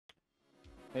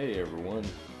Hey everyone,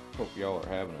 hope y'all are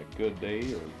having a good day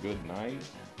or a good night.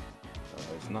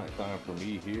 It's nighttime for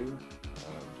me here.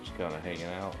 Just kind of hanging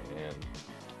out and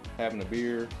having a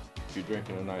beer. If you're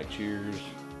drinking tonight, cheers.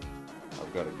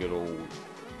 I've got a good old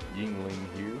Yingling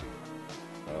here,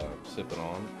 sipping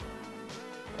on.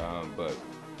 But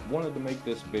wanted to make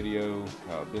this video.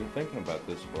 I've been thinking about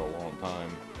this for a long time,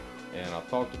 and I've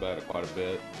talked about it quite a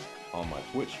bit on my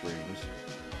Twitch streams.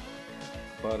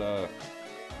 But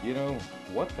you know,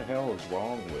 what the hell is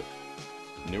wrong with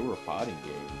newer fighting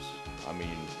games? I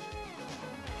mean,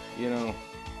 you know,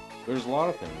 there's a lot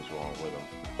of things wrong with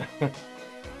them.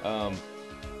 um,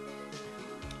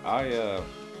 I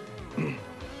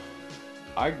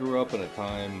I grew up in a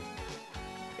time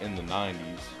in the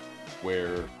 '90s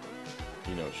where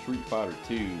Street Fighter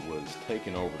 2 was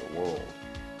taking over the world.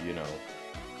 You know,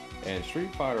 and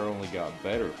Street Fighter only got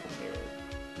better from there.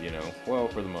 Well,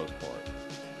 for the most part.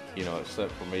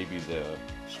 Except for maybe the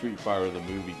Street Fighter the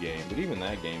movie game, but even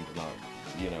that game's not,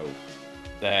 you know,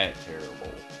 that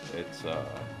terrible.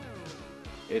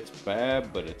 It's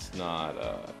bad, but it's not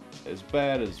as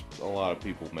bad as a lot of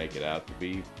people make it out to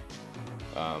be.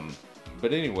 Um,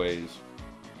 but anyways,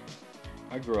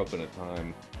 I grew up in a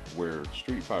time where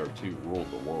Street Fighter 2 ruled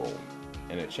the world,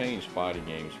 and it changed fighting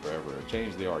games forever. It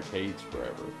changed the arcades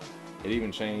forever. It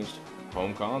even changed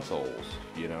home consoles.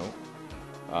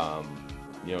 Um,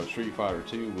 Street Fighter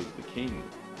 2 was the king,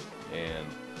 and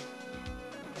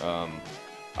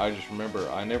I just remember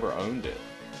I never owned it,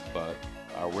 but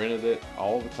I rented it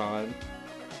all the time.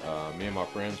 Me and my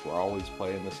friends were always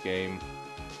playing this game,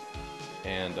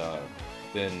 and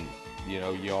then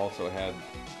you also had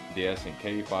the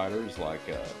SNK fighters like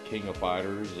King of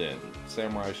Fighters and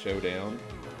Samurai Showdown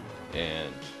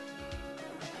and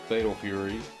Fatal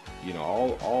Fury.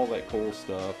 All that cool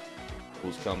stuff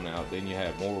was coming out. Then you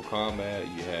had Mortal Kombat,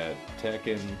 you had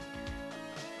Tekken,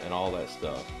 and all that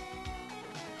stuff.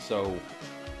 So,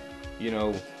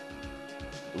 the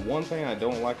one thing I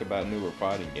don't like about newer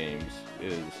fighting games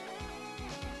is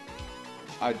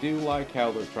I do like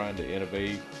how they're trying to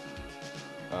innovate.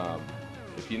 Um,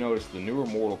 if you notice, the newer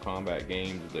Mortal Kombat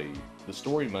games, the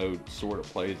story mode sort of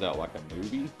plays out like a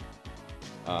movie,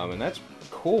 and that's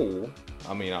cool.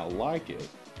 I mean, I like it,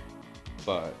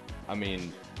 but I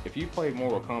mean, if you play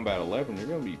Mortal Kombat 11, you're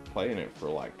gonna be playing it for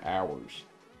like hours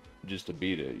just to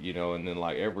beat it, and then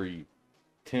like every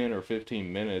 10 or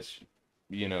 15 minutes,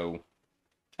 you know,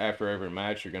 after every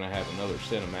match, you're gonna have another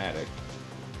cinematic,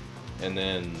 and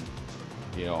then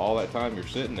all that time you're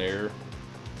sitting there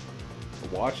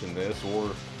watching this,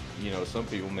 or some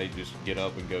people may just get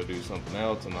up and go do something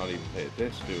else and not even pay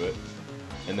attention to it,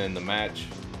 and then the match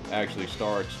actually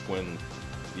starts when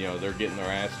they're getting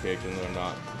their ass kicked and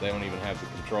they don't even have the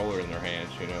controller in their hands.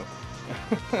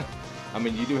 I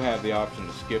mean, you do have the option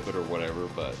to skip it or whatever,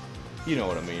 but you know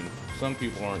what I mean. Some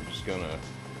people aren't just gonna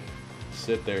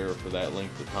sit there for that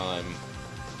length of time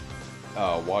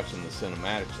watching the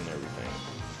cinematics and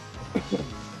everything.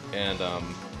 And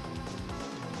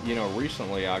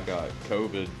recently I got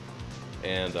COVID,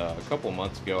 and a couple of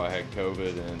months ago I had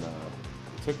COVID, and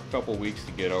it took a couple weeks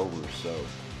to get over, so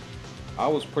I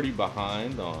was pretty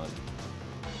behind on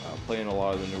playing a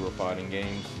lot of the newer fighting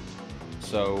games.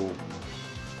 So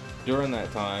during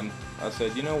that time, I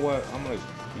said, you know what, I'm gonna,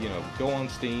 go on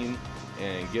Steam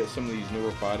and get some of these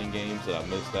newer fighting games that I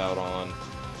missed out on.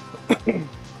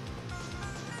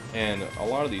 And a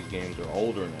lot of these games are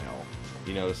older now.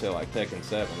 Say like Tekken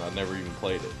 7, I've never even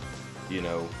played it.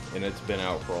 And it's been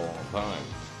out for a long time.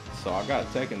 So I got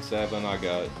Tekken 7, I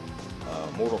got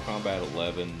Mortal Kombat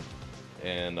 11,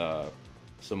 and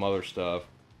some other stuff.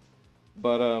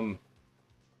 But I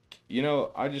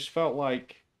just felt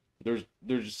like there's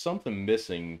something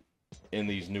missing in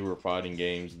these newer fighting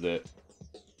games that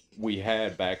we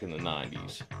had back in the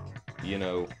 90s.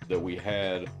 That we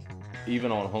had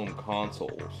even on home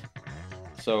consoles.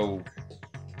 So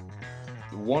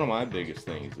one of my biggest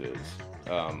things is,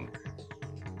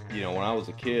 when I was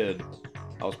a kid,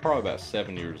 I was probably about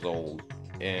 7 years old,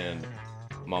 and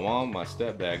my mom and my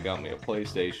stepdad got me a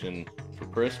PlayStation for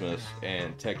Christmas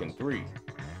and Tekken 3.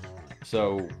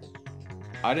 So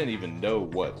I didn't even know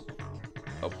what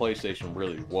a PlayStation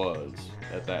really was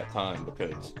at that time,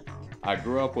 because I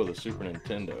grew up with a Super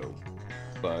Nintendo,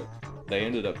 but they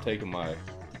ended up taking my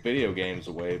video games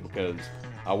away because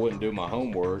I wouldn't do my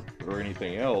homework or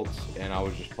anything else, and I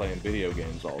was just playing video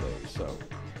games all day. So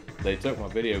they took my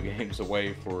video games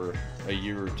away for a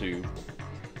year or two,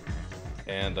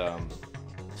 and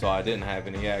so I didn't have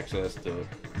any access to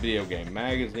video game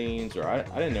magazines, or I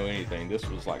didn't know anything. This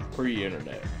was like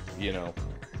pre-internet,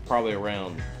 probably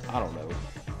around, I don't know,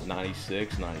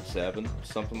 96, 97,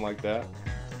 something like that.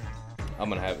 I'm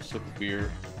gonna have a sip of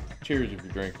beer. Cheers if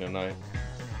you're drinking tonight.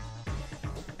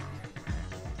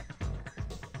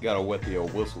 Gotta wet the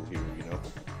old whistle here, you know.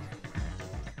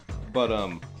 But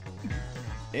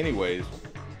anyways,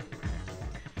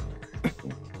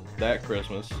 that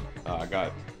Christmas I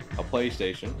got a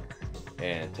PlayStation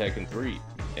and Tekken 3,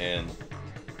 and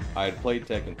I had played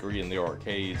Tekken 3 in the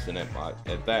arcades, and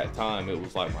at that time it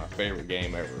was like my favorite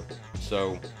game ever.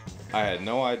 So I had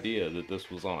no idea that this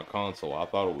was on a console. I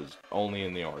thought it was only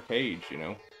in the arcades, you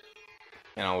know.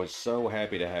 And I was so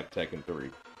happy to have Tekken 3.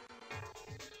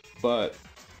 But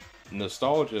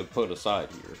nostalgia put aside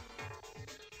here,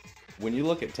 when you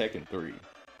look at Tekken 3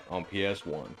 on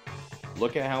PS1,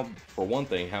 look at how, for one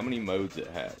thing, how many modes it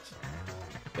has.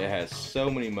 It has so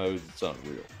many modes, it's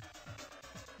unreal.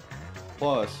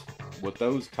 Plus, with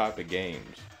those type of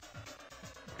games,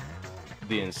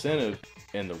 the incentive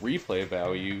and the replay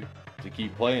value to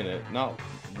keep playing it,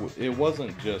 it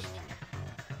wasn't just,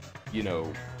 you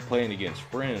know, playing against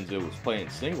friends, it was playing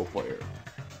single player.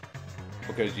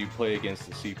 Because you play against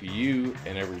the CPU,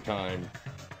 and every time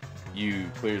you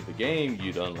cleared the game,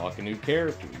 you'd unlock a new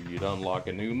character, you'd unlock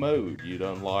a new mode, you'd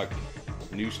unlock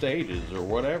new stages or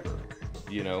whatever,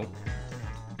 you know.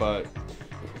 But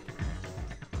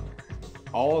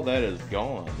all of that is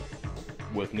gone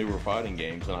with newer fighting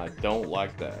games, and I don't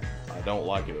like that. I don't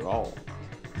like it at all.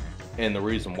 And the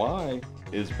reason why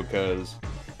is because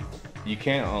you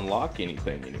can't unlock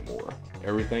anything anymore.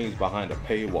 Everything's behind a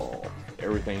paywall.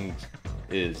 Everything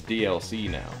is DLC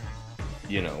now,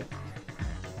 you know.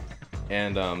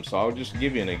 And so I'll just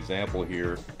give you an example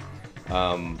here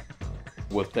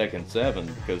with Tekken 7,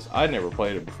 because I never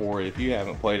played it before. If you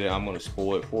haven't played it, I'm going to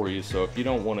spoil it for you. So if you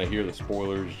don't want to hear the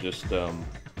spoilers, just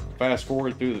fast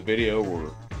forward through the video,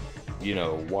 or, you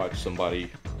know, watch somebody,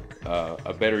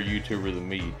 a better YouTuber than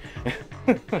me.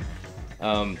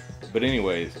 But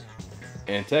anyways,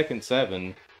 in Tekken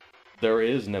 7, there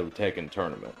is no Tekken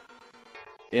tournament.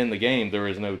 In the game, there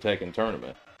is no Tekken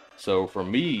tournament. So for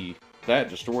me, that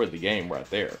destroyed the game right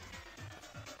there.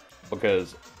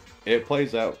 Because it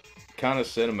plays out kind of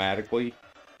cinematically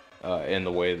in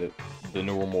the way that the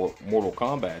newer Mortal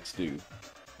Kombats do.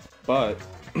 But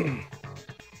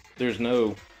there's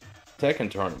no Tekken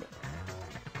tournament.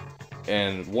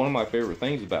 And one of my favorite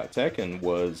things about Tekken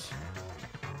was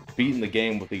beating the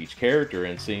game with each character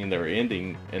and seeing their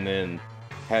ending, and then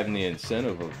having the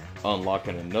incentive of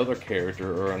unlocking another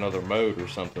character or another mode or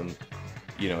something,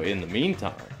 you know, in the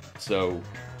meantime. So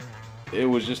it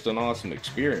was just an awesome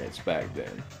experience back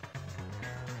then.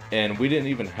 And we didn't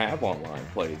even have online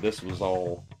play. This was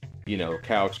all, you know,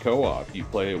 couch co-op. You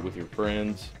play it with your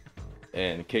friends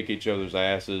and kick each other's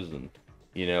asses and,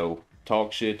 you know,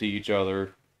 talk shit to each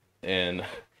other. And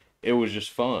it was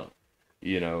just fun,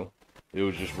 you know. It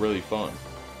was just really fun.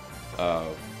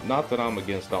 Not that I'm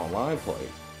against online play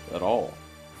at all,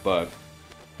 but,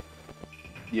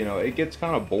 you know, it gets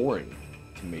kind of boring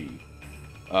to me.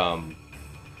 I'm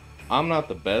not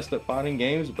the best at fighting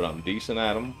games, but I'm decent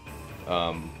at them.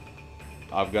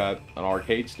 I've got an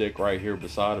arcade stick right here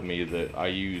beside of me that I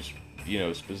use, you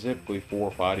know, specifically for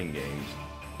fighting games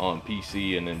on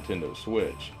PC and Nintendo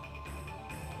Switch.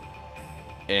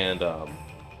 And,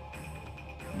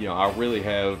 you know, I really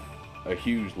have a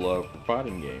huge love for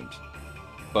fighting games.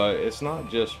 But it's not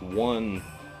just one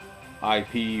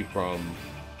IP from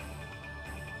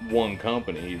one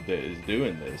company that is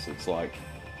doing this. It's like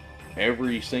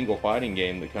every single fighting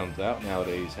game that comes out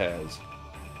nowadays has,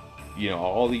 you know,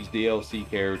 all these DLC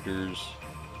characters,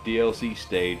 DLC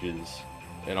stages,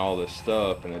 and all this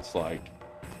stuff. And it's like,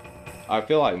 I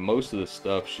feel like most of this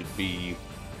stuff should be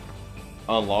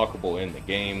unlockable in the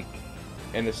game.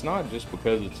 And it's not just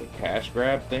because it's a cash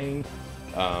grab thing.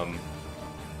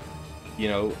 You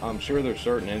know, I'm sure there's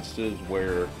certain instances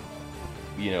where,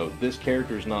 you know, this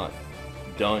character's not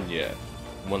done yet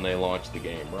when they launch the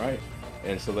game, right?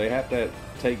 And so they have to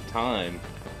take time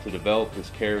to develop this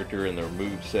character and their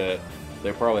moveset.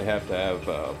 They probably have to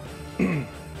have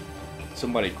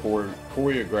somebody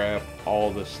choreograph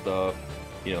all this stuff,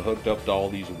 you know, hooked up to all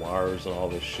these wires and all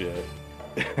this shit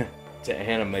to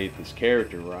animate this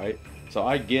character, right? So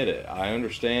I get it. I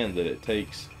understand that it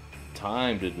takes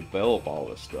time to develop all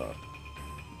this stuff.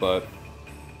 But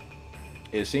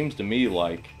it seems to me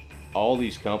like all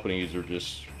these companies are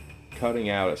just cutting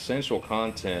out essential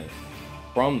content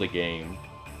from the game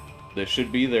that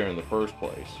should be there in the first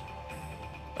place.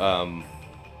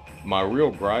 My real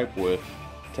gripe with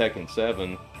Tekken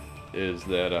 7 is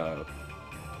that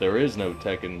there is no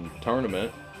Tekken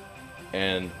tournament,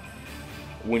 and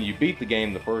when you beat the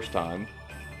game the first time,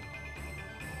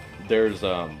 there's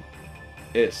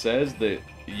it says that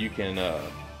you can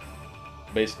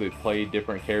basically play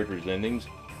different characters' endings.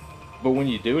 But when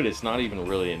you do it, it's not even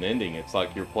really an ending. It's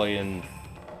like you're playing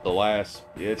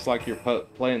it's like you're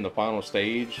playing the final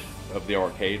stage of the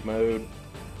arcade mode,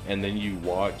 and then you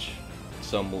watch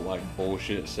some like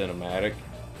bullshit cinematic.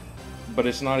 But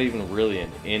it's not even really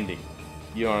an ending.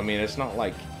 You know what I mean? It's not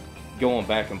like going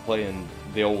back and playing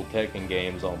the old Tekken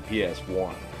games on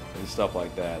PS1 and stuff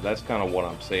like that. That's kind of what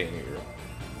I'm saying here.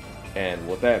 And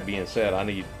with that being said, I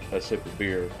need a sip of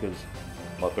beer because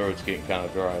my throat's getting kind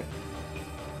of dry.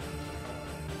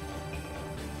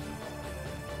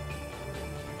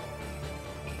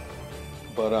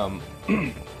 But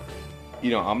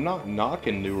you know, I'm not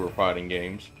knocking newer fighting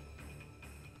games.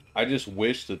 I just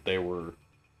wish that they were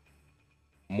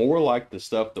more like the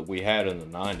stuff that we had in the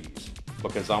 90s,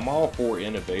 because I'm all for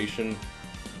innovation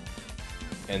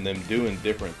and them doing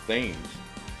different things.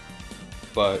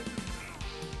 But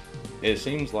it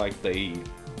seems like they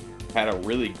had a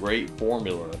really great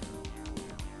formula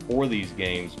for these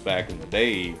games back in the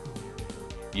day,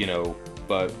 you know,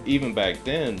 but even back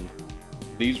then,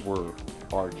 these were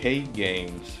arcade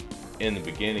games in the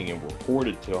beginning and were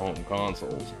ported to home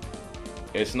consoles.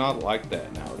 It's not like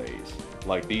that nowadays.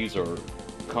 Like, these are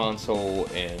console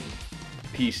and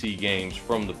PC games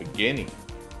from the beginning.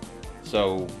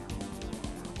 So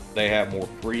they have more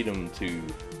freedom to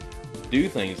do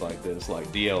things like this, like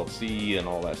DLC and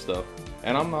all that stuff.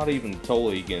 And I'm not even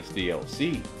totally against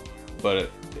DLC, but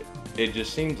it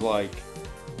just seems like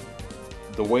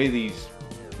the way these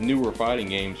newer fighting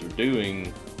games are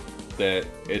doing, that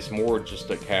it's more just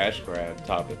a cash grab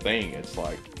type of thing. It's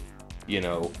like, you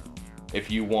know, if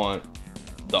you want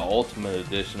the ultimate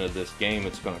edition of this game,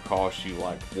 it's going to cost you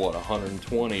like what,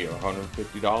 $120 or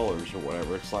 $150 or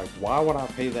whatever. It's like, why would I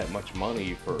pay that much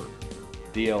money for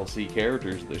DLC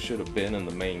characters that should have been in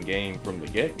the main game from the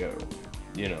get-go,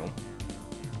 you know?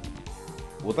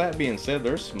 With that being said,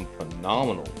 there's some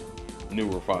phenomenal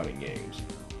newer fighting games.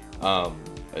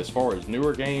 As far as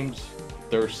newer games,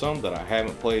 there's some that I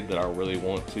haven't played that I really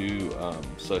want to,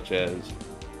 such as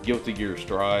Guilty Gear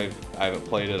Strive. I haven't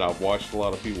played it. I've watched a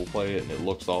lot of people play it and it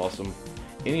looks awesome.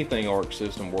 Anything Arc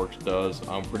System Works does,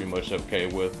 I'm pretty much okay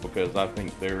with, because I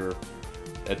think they're,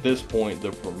 at this point,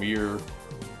 the premier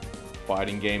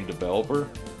fighting game developer.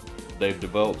 They've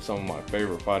developed some of my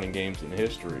favorite fighting games in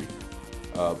history,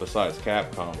 besides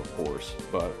Capcom, of course.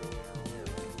 But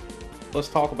let's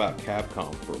talk about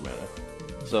Capcom for a minute.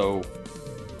 So,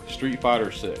 Street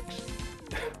Fighter 6.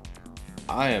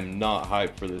 I am not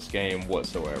hyped for this game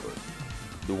whatsoever.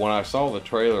 When I saw the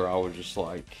trailer, I was just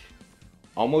like,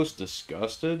 almost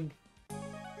disgusted.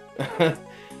 That's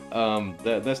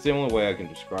the only way I can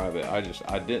describe it.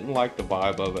 I didn't like the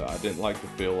vibe of it. I didn't like the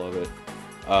feel of it.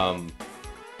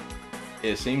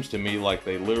 It seems to me like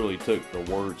they literally took the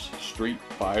words Street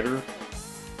Fighter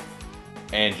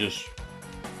and just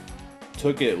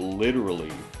took it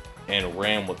literally and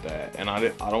ran with that. And I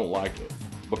don't like it,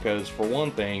 because for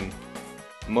one thing,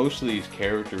 most of these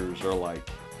characters are like,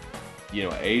 you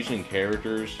know, Asian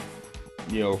characters,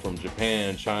 you know, from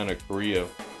Japan, China, Korea,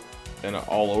 and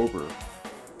all over.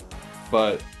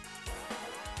 But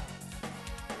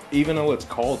even though it's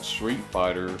called Street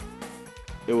Fighter,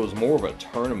 it was more of a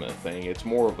tournament thing. It's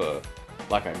more of a,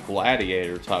 like a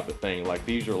gladiator type of thing. Like,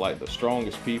 these are like the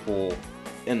strongest people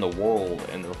in the world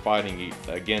and they're fighting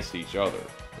against each other,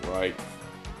 right?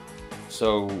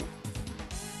 So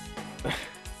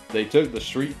they took the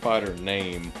Street Fighter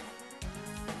name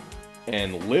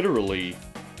and literally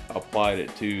applied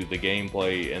it to the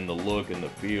gameplay and the look and the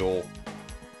feel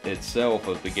itself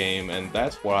of the game, and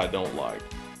that's what I don't like.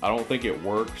 I don't think it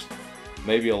works.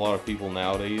 Maybe a lot of people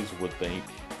nowadays would think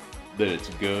that it's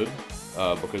good,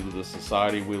 because of the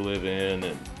society we live in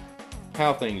and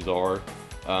how things are,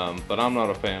 but I'm not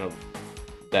a fan of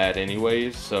that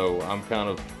anyways, so I'm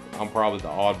probably the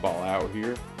oddball out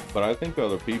here. But I think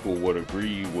other people would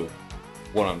agree with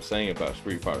what I'm saying about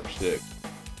Street Fighter 6.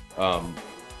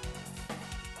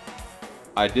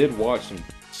 I did watch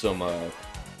some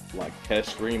like test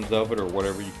streams of it, or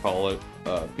whatever you call it,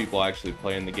 people actually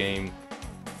playing the game,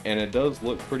 and it does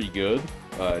look pretty good.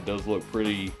 It does look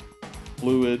pretty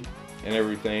fluid and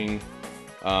everything.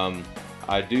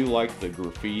 I do like the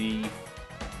graffiti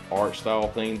art style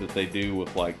thing that they do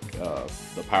with like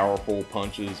the powerful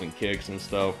punches and kicks and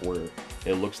stuff, where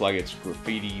it looks like it's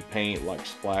graffiti paint like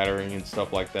splattering and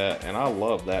stuff like that, and I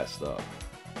love that stuff.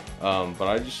 But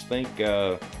I just think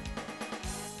the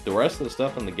rest of the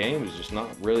stuff in the game is just not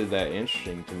really that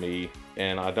interesting to me,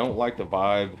 and I don't like the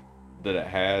vibe that it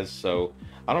has, so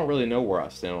I don't really know where I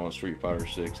stand on Street Fighter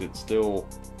 6. It's still,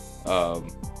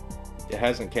 it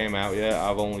hasn't came out yet.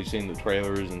 I've only seen the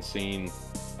trailers and seen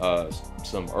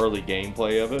some early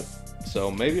gameplay of it.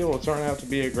 So maybe it'll turn out to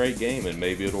be a great game, and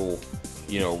maybe it'll,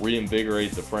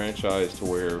 reinvigorate the franchise to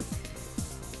where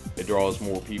it draws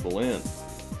more people in.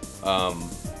 Um,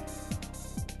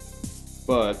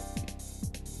 but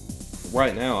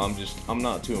right now, I'm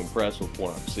not too impressed with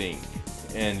what I'm seeing.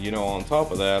 And on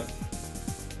top of that,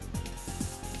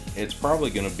 it's probably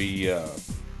going to be a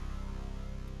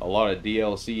lot of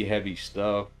DLC heavy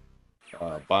stuff,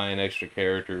 buying extra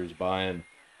characters, buying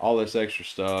all this extra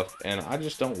stuff, and I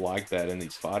just don't like that in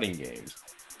these fighting games.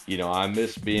 I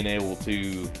miss being able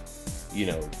to, you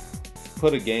know,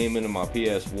 put a game into my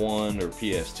PS1 or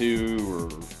PS2 or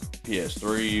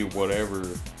PS3, whatever,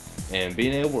 and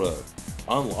being able to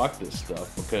unlock this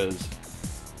stuff because,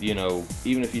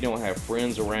 even if you don't have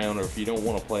friends around or if you don't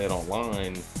want to play it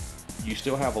online, you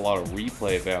still have a lot of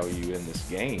replay value in this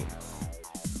game.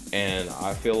 And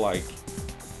I feel like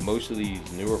most of these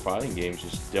newer fighting games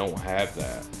just don't have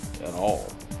that at all.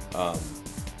 Um,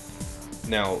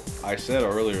 Now, I said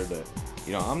earlier that,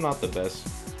 I'm not the best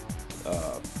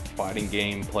fighting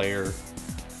game player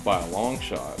by a long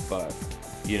shot, but,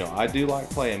 I do like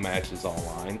playing matches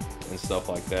online and stuff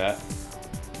like that.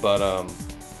 But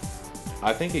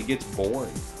I think it gets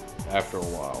boring after a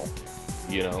while,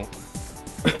 you know?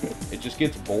 It just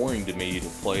gets boring to me to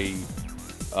play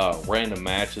random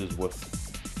matches with,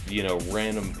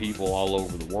 random people all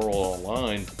over the world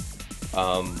online.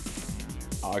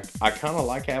 I kind of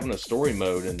like having a story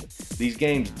mode, and these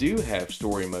games do have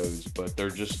story modes, but they're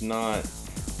just not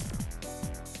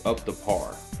up to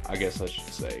par, I guess I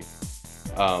should say.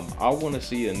 I want to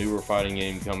see a newer fighting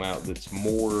game come out that's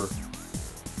more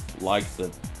like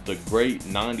the great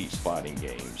 90s fighting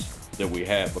games that we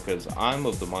had, because I'm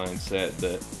of the mindset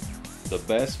that the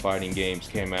best fighting games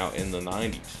came out in the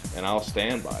 90s, and I'll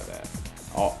stand by that.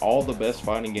 All the best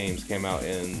fighting games came out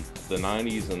in the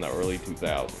 90s and the early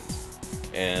 2000s.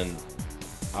 And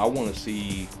I want to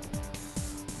see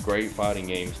great fighting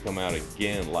games come out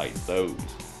again like those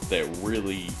that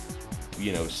really,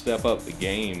 step up the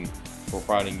game for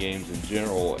fighting games in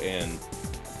general, and,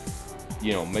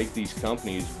 make these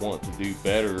companies want to do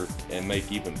better and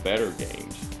make even better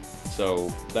games.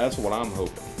 So that's what I'm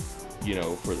hoping,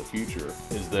 for the future,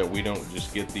 is that we don't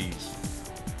just get these,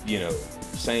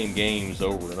 same games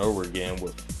over and over again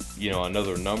with,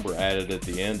 another number added at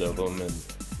the end of them, and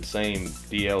the same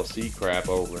DLC crap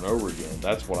over and over again.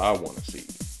 That's what I want to see.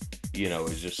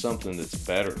 It's just something that's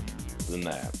better than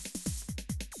that.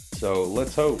 So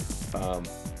let's hope.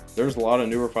 There's a lot of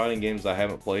newer fighting games I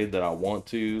haven't played that I want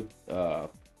to.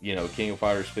 King of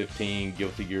Fighters 15,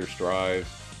 Guilty Gear Strive,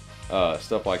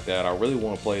 stuff like that. I really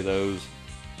want to play those.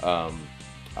 I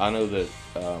know that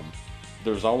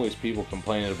there's always people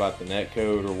complaining about the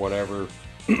netcode or whatever.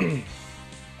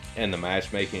 And the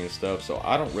matchmaking and stuff, so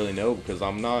I don't really know, because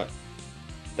I'm not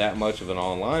that much of an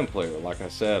online player. Like I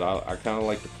said, I kind of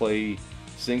like to play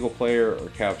single player or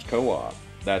couch co-op.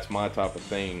 That's my type of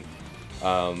thing.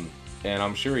 And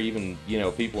I'm sure even,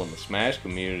 people in the Smash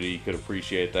community could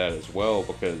appreciate that as well,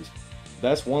 because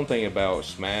that's one thing about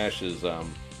Smash is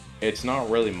it's not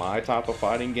really my type of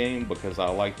fighting game, because I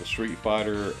like the Street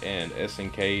Fighter and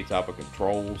SNK type of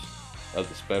controls of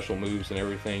the special moves and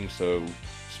everything. So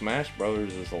Smash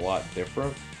Brothers is a lot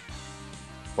different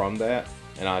from that,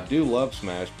 and I do love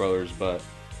Smash Brothers, but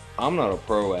I'm not a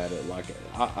pro at it. Like,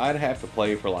 I'd have to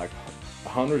play for like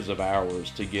hundreds of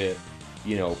hours to get,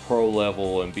 pro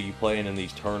level and be playing in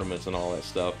these tournaments and all that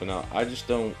stuff, and I just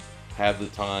don't have the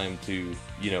time to,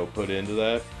 put into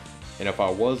that. And if I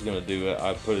was going to do it,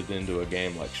 I'd put it into a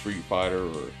game like Street Fighter,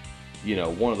 or,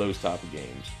 one of those type of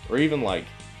games, or even like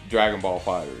Dragon Ball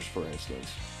FighterZ, for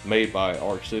instance, made by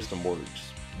Arc System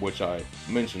Works, which I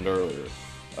mentioned earlier.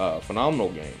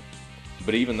 Phenomenal game.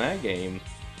 But even that game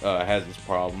has its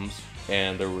problems,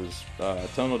 and there was a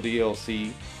ton of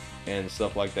DLC and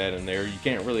stuff like that in there. You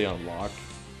can't really unlock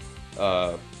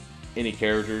any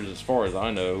characters as far as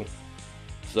I know.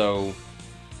 So,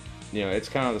 it's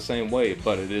kind of the same way,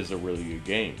 but it is a really good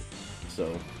game.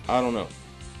 So, I don't know.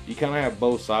 You kind of have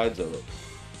both sides of it.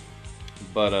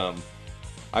 But,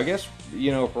 I guess,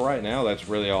 for right now, that's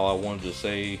really all I wanted to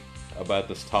say about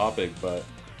this topic. But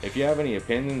if you have any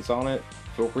opinions on it,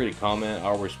 feel free to comment.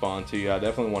 I'll respond to you. I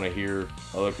definitely want to hear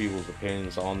other people's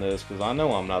opinions on this, because I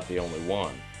know I'm not the only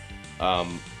one.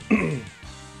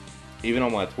 Even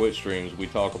on my Twitch streams, we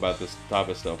talk about this type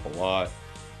of stuff a lot,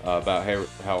 about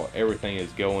how everything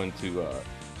is going to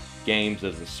games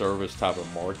as a service type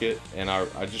of market, and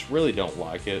I just really don't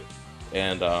like it.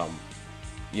 And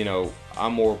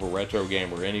I'm more of a retro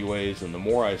gamer anyways, and the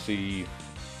more I see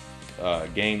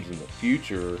games in the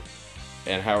future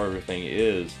and how everything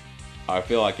is, I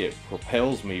feel like it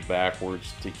propels me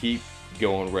backwards to keep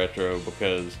going retro,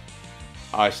 because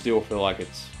I still feel like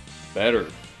it's better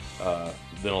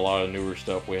than a lot of newer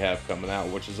stuff we have coming out,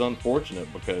 which is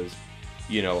unfortunate because,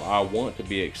 you know, I want to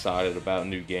be excited about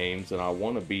new games, and I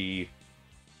want to be,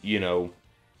 you know,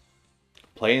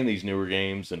 playing these newer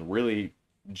games and really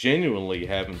genuinely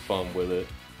having fun with it,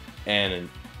 and,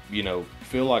 you know,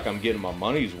 feel like I'm getting my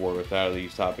money's worth out of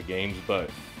these type of games. But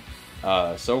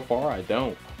so far I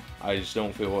don't. I just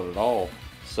don't feel it at all.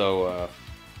 So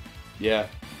yeah,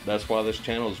 that's why this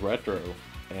channel is retro.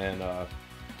 And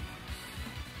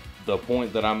the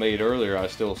point that I made earlier, I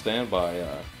still stand by.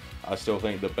 I still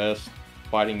think the best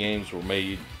fighting games were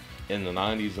made in the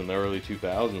 90s and the early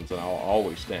 2000s, and I'll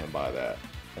always stand by that.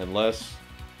 Unless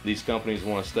these companies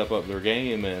want to step up their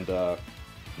game and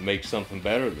make something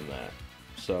better than that.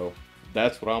 So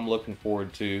that's what I'm looking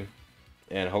forward to,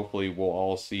 and hopefully we'll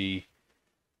all see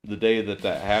the day that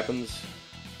that happens.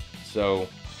 So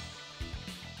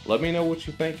let me know what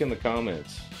you think in the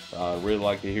comments. I'd really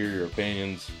like to hear your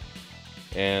opinions,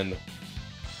 and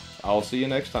I'll see you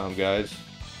next time, guys.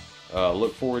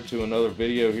 Look forward to another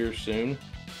video here soon.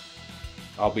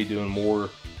 I'll be doing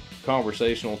more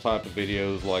conversational type of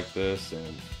videos like this,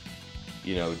 and,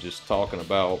 you know, just talking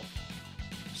about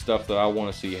stuff that I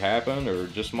want to see happen, or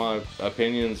just my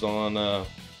opinions on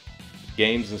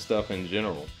games and stuff in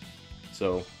general.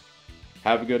 So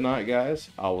have a good night, guys.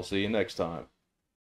 I will see you next time.